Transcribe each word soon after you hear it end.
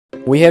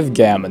we have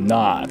gamma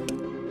naught.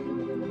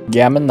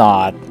 Gamma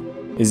naught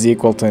is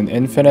equal to an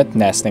infinite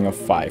nesting of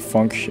phi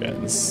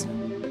functions.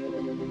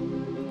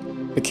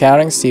 The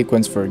counting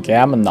sequence for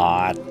gamma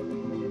naught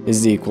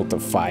is equal to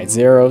phi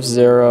 0 of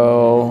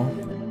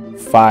 0,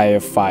 phi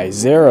of phi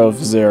 0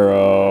 of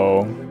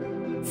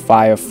 0,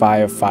 phi of phi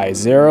of phi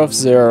 0 of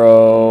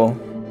 0,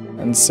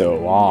 and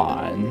so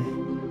on.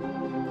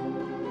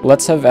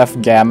 Let's have f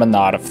gamma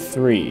naught of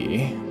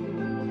 3.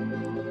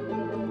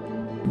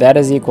 That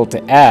is equal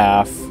to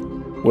f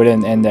with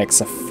an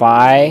index of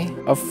phi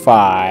of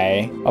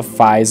phi of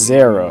phi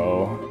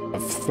 0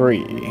 of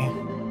 3.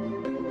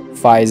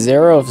 Phi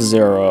 0 of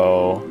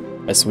 0,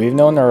 as we've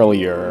known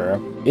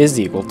earlier, is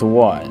equal to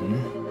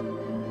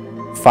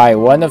 1. Phi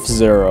 1 of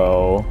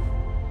 0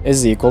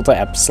 is equal to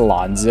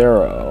epsilon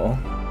 0.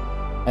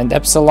 And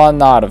epsilon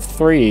naught of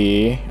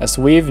 3, as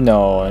we've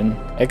known,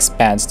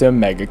 expands to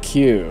omega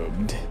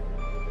cubed.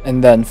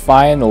 And then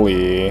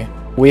finally,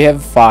 we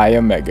have phi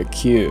omega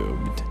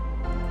cubed.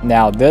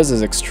 Now this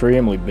is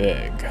extremely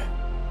big.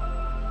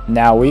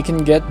 Now we can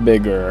get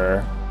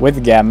bigger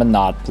with gamma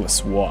naught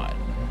plus 1.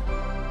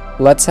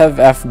 Let's have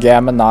f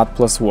gamma naught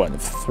plus 1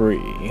 of 3.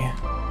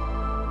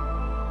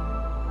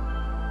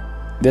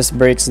 This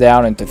breaks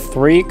down into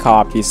 3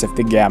 copies of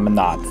the gamma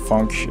naught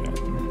function.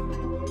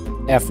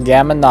 F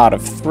gamma naught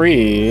of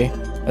 3,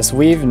 as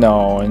we've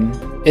known,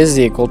 is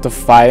equal to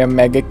phi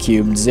omega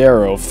cubed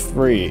 0 of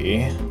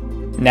 3.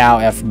 Now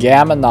f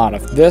gamma naught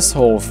of this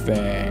whole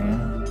thing,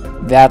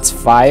 that's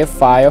phi of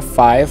phi of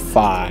phi of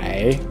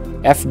phi,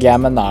 f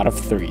gamma naught of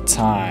 3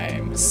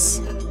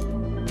 times.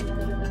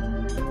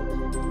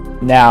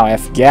 Now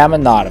f gamma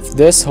naught of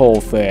this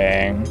whole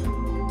thing,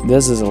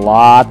 this is a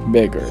lot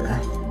bigger.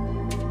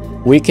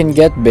 We can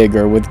get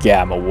bigger with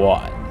gamma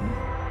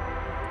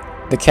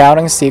 1. The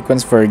counting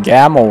sequence for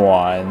gamma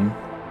 1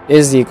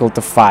 is equal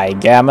to phi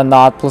gamma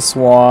naught plus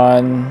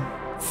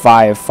 1,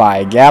 phi of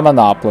phi gamma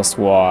naught plus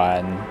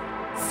 1,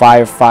 phi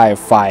of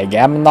phi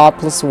gamma naught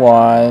plus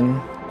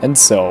 1, and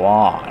so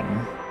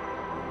on.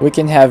 We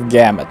can have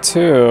gamma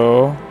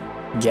 2,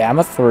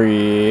 gamma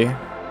 3,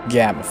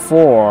 gamma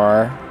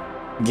 4,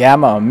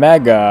 gamma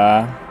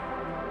omega,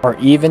 or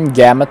even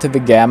gamma to the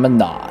gamma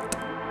naught.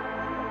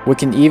 We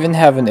can even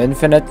have an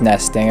infinite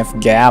nesting of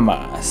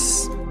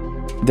gammas.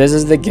 This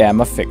is the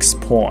gamma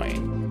fixed point.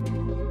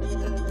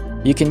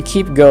 You can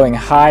keep going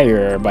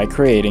higher by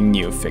creating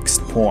new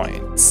fixed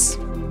points.